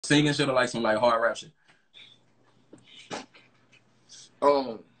singing shit or like some like hard rap shit?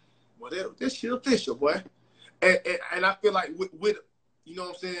 Well, that shit official, boy. And I feel like with you know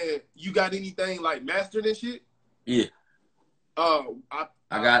what I'm saying, you got anything like mastered and shit? Yeah. I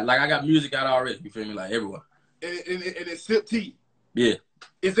got music out already. You feel me? Like everywhere. And it's SipTee. Yeah.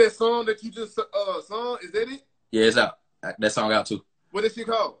 Is that song that you just sung? Is that it? Yeah, it's out. That song out too. What is it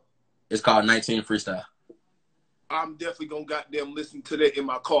called? It's called 19 Freestyle. I'm definitely gonna goddamn listen to that in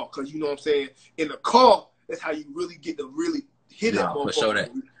my car, cause you know what I'm saying. In the car, that's how you really get to really hit it. For sure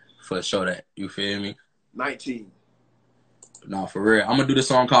that. For sure that. You feel me? 19. No, for real. I'm gonna do this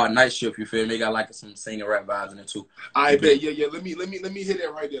song called Night Shift. You feel me? Got like some singing rap vibes in it too. I bet. Yeah. Let me hit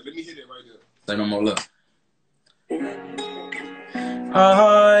that right there. Let me hit it right there. Say no more. Look.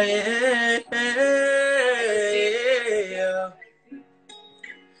 Oh yeah.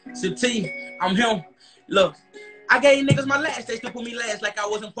 SipTee, I'm him. Look. I gave niggas my last, they still put me last like I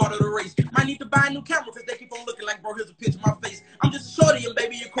wasn't part of the race. Might need to buy a new camera because they keep on looking like, bro, here's a picture of my face. I'm just a shorty and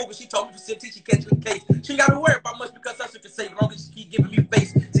baby, you're cool, but she told me for SipTee, she catching the case. She ain't got to worry about much because that's what you say, long as she keep giving me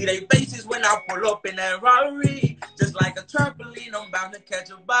face. See, they faces when I pull up in that Rari. Just like a trampoline, I'm bound to catch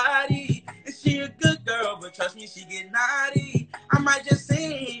a body. And she a good girl, but trust me, she get naughty. I might just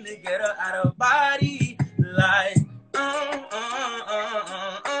sing to get her out of body. Like,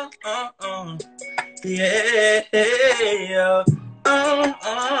 yeah.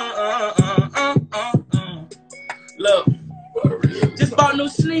 Look, just bought new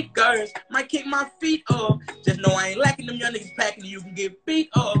sneakers, might kick my feet up. Just know I ain't lacking them young niggas packing, you can get beat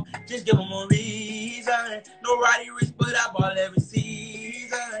up. Just give them a reason. No Roddy Rich, but I ball every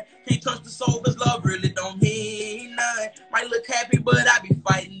season. Can't trust the soul, cause love really don't mean nothing. Might look happy, but I be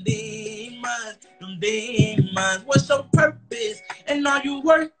fighting demons. Them demons, what's your purpose? And are you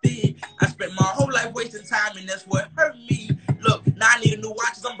worth it? I spent my whole life wasting time, and that's what hurt me. Look, now I need a new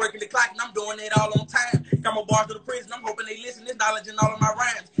watch, I'm breaking the clock, and I'm doing it all on time. Got my bars to the prison, I'm hoping they listen. This knowledge in all of my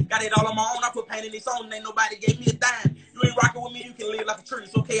rhymes. Got it all on my own, I put pain in this on, and ain't nobody gave me a dime. You ain't rocking with me, you can live like a tree.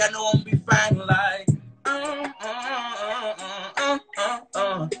 It's okay, I know I'm gonna be fine. Like,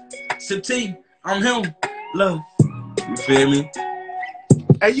 SipTee, I'm him. Look, you feel me?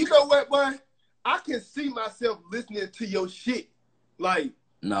 Hey, you know what, boy? I can see myself listening to your shit. Like,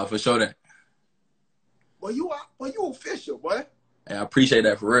 no, for sure that. Well, you official, boy. Hey, I appreciate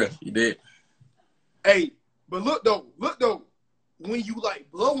that for real. You did. Hey, but look though, when you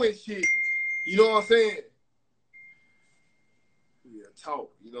like blowing shit, you know what I'm saying? Yeah,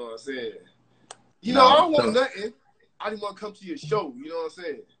 talk, you know what I'm saying? You know, I don't want nothing. I just want to come to your show, you know what I'm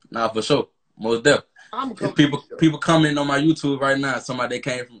saying? Nah, for sure. Most definitely. People commenting on my YouTube right now, somebody they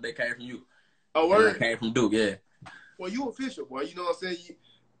came from you. Oh, word? They came from Duke, yeah. Well, you official, boy, you know what I'm saying?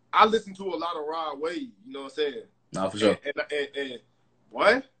 I listen to a lot of Rod Wave, you know what I'm saying? Nah, for sure. And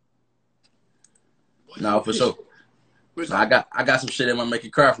what? Nah, for sure. Nah, I got some shit that might make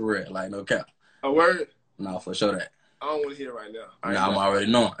you cry for real, like no cap. A word? Nah, for sure that. I don't want to hear it right now. Nah, I'm already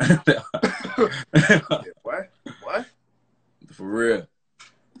knowing. Yeah, what? For real.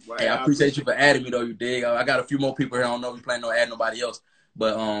 Wow, hey, I appreciate you for adding me though, you dig? I got a few more people here. I don't know if you plan on adding nobody else.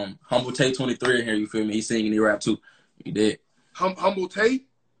 But Humble Tay 23 in here, you feel me? He's singing, he rap too. You dig? Humble Tay?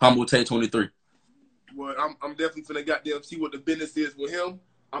 Humble Tay 23. Well, I'm definitely finna goddamn see what the business is with him.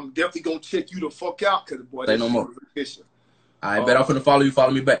 I'm definitely gonna check you the fuck out, cause boy, say no more. Official. I bet I'm finna follow you.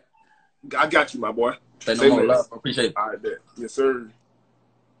 Follow me back. I got you, my boy. Say no more. Love. I appreciate it. All right, bet. Yes, sir.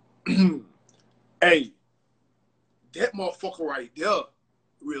 Hey, that motherfucker right there,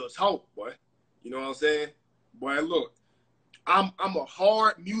 real talk, boy. You know what I'm saying? Boy, look, I'm a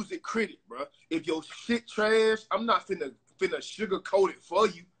hard music critic, bro. If your shit trash, I'm not finna sugarcoat it for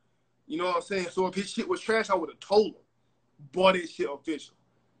you. You know what I'm saying? So if his shit was trash, I would have told him. Boy, this shit official.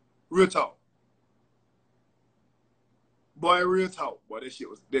 Real talk. Boy, real talk. Boy, that shit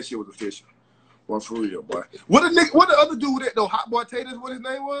was official. Boy, for real, boy. What the other dude that though? Hot Boy Tay, that's what his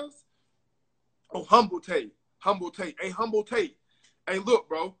name was? Oh, Humble Tay. Humble Tay. Hey, Humble Tay. Hey, look,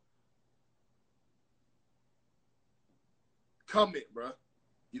 bro. Comment, bro.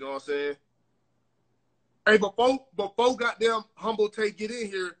 You know what I'm saying? Hey, before goddamn Humble Tay get in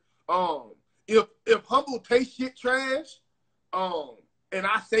here, if Humble Tay shit trash, and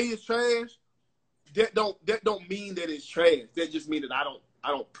I say it's trash, that don't mean that it's trash. That just mean that I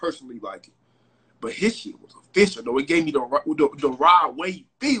don't personally like it. But his shit was official though. It gave me the Rod Wave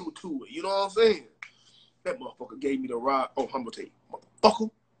feel to it. You know what I'm saying? That motherfucker gave me the Rod. Oh, Humble Tay,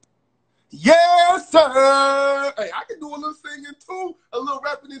 motherfucker. Yes, sir. Hey, I can do a little singing too, a little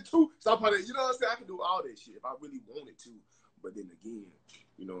rapping too. So you know what I'm saying? I can do all that shit if I really wanted to. But then again,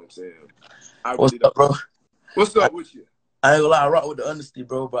 you know what I'm saying? What's up, bro? What's up with you? I ain't gonna lie, I rock with the honesty,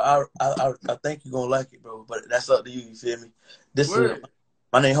 bro. But I think you gonna like it, bro. But that's up to you. You feel me? This is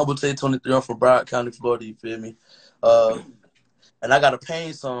my name, Humble Tay 23. I'm from Broward County, Florida. You feel me? And I got a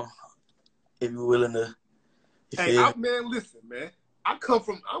pain song. If you're willing to. Hey, man, listen, man. I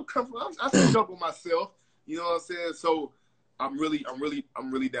struggle myself. You know what I'm saying? So I'm really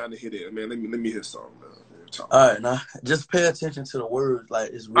down to hit it, man. Let me hear something, man. All right, now just pay attention to the words.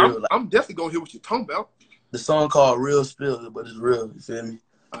 Like it's real. I'm definitely gonna hear what you're talking about. The song called Real Spill, but it's real. You feel me?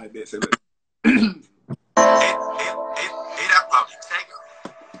 All right, man. Say that. That probably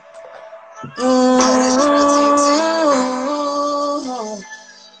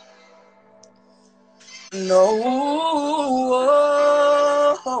No.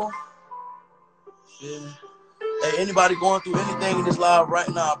 Yeah. Hey, anybody going through anything in this live right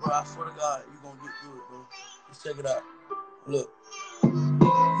now, bro? I swear to God, you're gonna get through it, bro. Let's check it out. Look.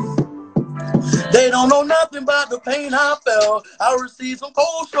 They don't know nothing about the pain I felt. I received some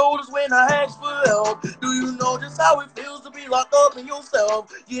cold shoulders when I asked for help. Do you know just how it feels to be locked up in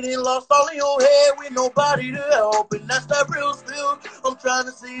yourself? Getting lost all in your head with nobody to help. And that's that real spill. I'm trying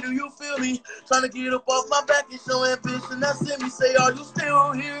to see, do you feel me? Trying to get up off my back and show ambition that's in me. Say, are you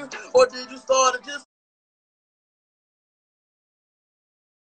still here? Or did you start to just